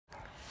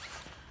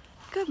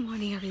Good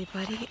morning,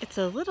 everybody. It's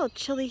a little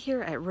chilly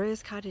here at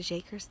Rose Cottage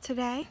Acres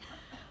today.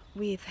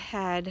 We've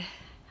had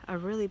a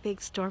really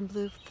big storm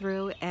blew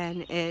through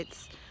and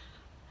it's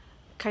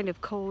kind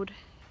of cold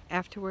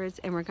afterwards,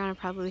 and we're going to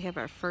probably have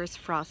our first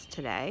frost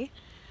today.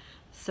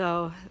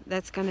 So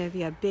that's going to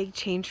be a big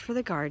change for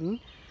the garden.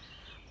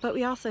 But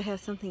we also have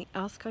something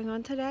else going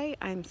on today.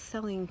 I'm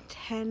selling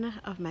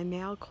 10 of my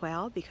male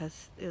quail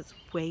because it's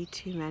way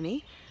too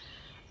many.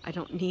 I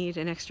don't need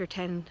an extra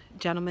 10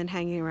 gentlemen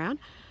hanging around.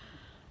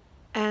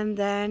 And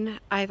then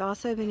I've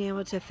also been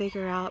able to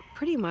figure out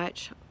pretty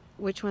much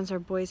which ones are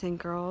boys and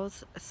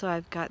girls, so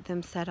I've got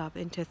them set up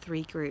into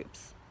 3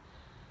 groups.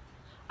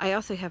 I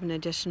also have an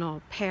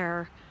additional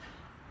pair.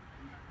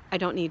 I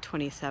don't need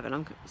 27,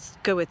 I'm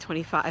go with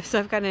 25. So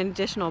I've got an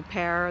additional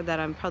pair that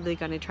I'm probably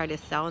going to try to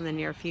sell in the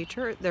near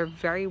future. They're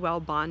very well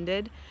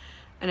bonded,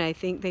 and I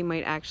think they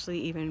might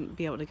actually even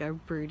be able to go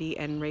broody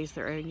and raise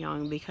their own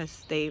young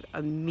because they've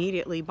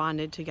immediately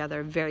bonded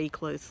together very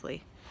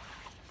closely.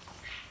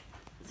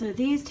 So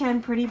these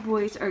 10 pretty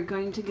boys are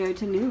going to go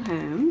to new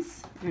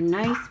homes. They're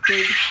nice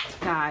big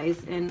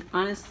guys, and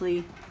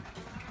honestly,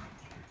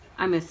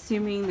 I'm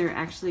assuming they're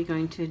actually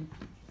going to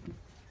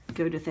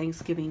go to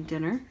Thanksgiving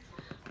dinner.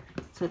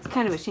 So it's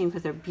kind of a shame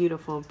because they're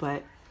beautiful,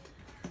 but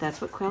that's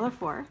what quail are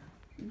for.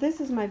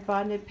 This is my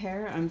bonded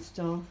pair I'm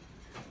still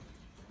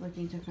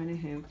looking to find a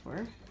home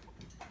for.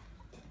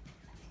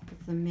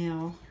 It's the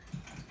male.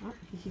 Oh,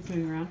 he keeps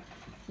moving around.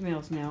 The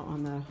male's now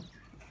on the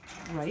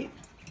right.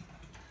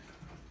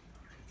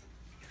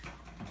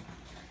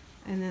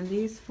 And then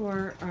these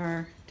 4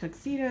 are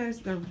tuxedos.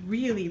 They're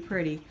really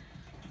pretty.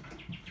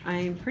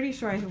 I'm pretty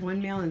sure I have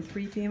 1 male and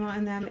 3 female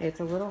in them.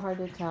 It's a little hard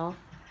to tell,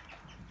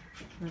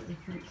 but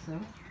I think so.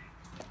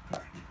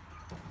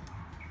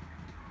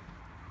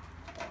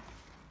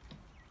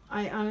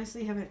 I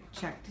honestly haven't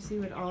checked to see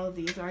what all of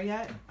these are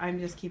yet. I'm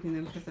just keeping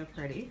them because they're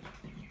pretty.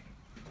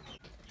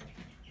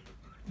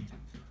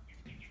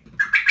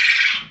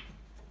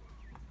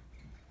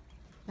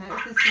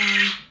 That is the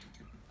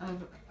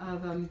sound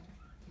of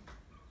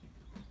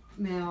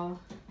male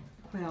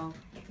quail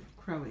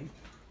crowing.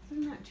 So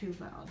not too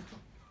loud.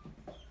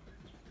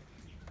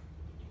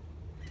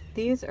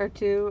 These are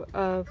 2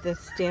 of the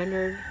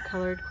standard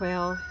colored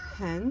quail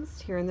hens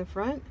here in the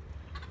front.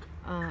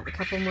 A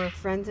couple more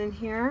friends in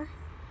here.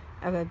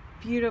 I have a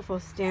beautiful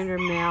standard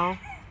male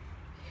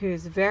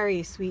who's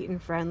very sweet and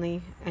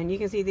friendly, and you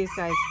can see these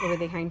guys the way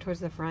they hang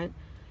towards the front.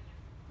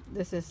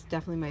 This is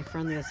definitely my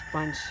friendliest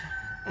bunch,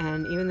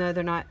 and even though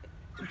they're not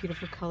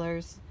beautiful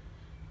colors,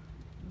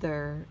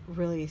 they're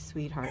really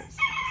sweethearts.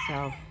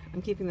 So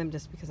I'm keeping them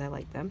just because I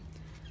like them.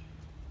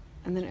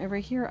 And then over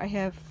here I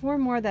have 4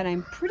 more that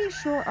I'm pretty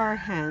sure are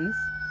hens.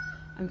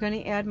 I'm going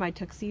to add my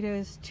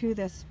tuxedos to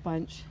this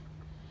bunch.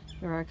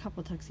 There are a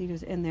couple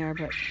tuxedos in there,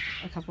 but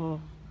a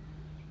couple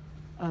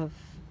of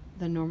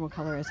the normal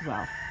color as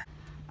well.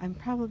 I'm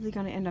probably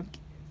going to end up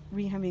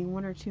rehoming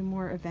 1 or 2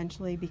 more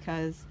eventually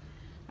because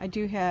I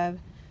do have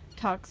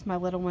Tux, my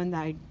little one,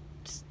 that I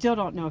still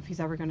don't know if he's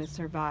ever going to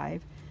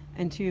survive,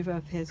 and 2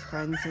 of his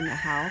friends in the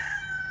house.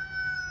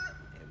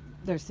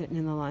 They're sitting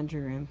in the laundry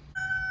room.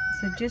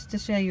 So just to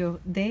show you,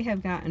 they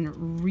have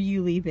gotten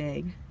really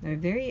big. They're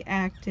very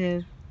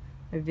active.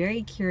 They're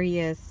very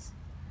curious.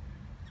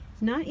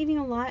 Not eating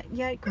a lot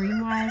yet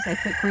green-wise. I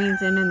put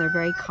greens in and they're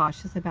very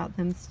cautious about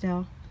them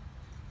still.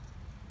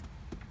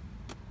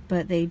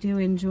 But they do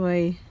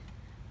enjoy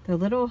their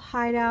little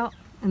hideout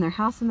and their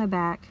house in the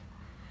back.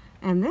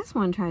 And this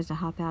one tries to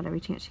hop out every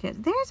chance she gets.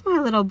 There's my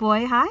little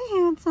boy. Hi,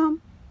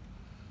 handsome.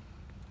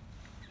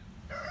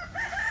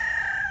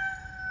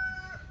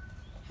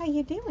 How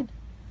you doing?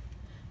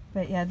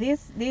 But yeah,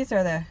 these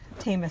are the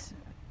tamest.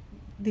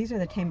 These are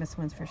the tamest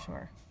ones for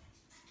sure.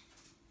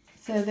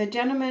 So the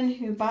gentleman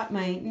who bought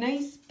my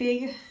nice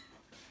big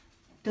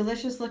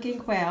delicious looking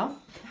quail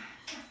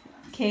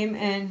came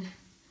and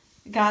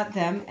got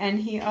them, and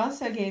he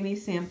also gave me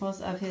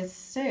samples of his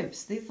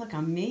soaps. These look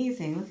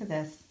amazing. Look at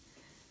this.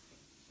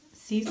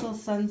 Cecil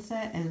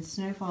Sunset and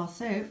Snowfall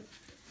soap.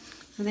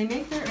 So they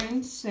make their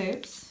own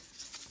soaps.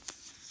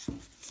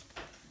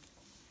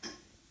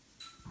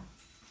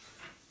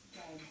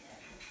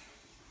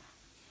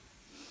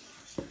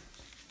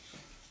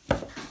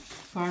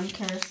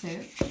 Farmcare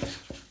soap,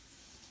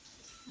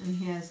 and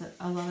he has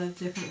a lot of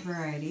different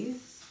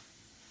varieties.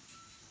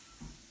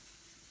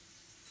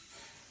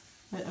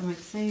 But I'm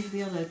excited to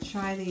be able to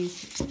try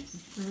these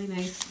really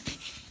nice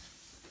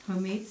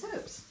homemade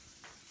soaps.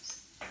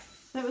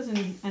 That was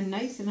a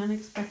nice and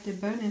unexpected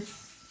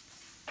bonus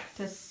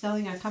to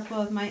selling a couple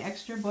of my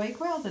extra boy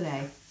quail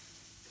today.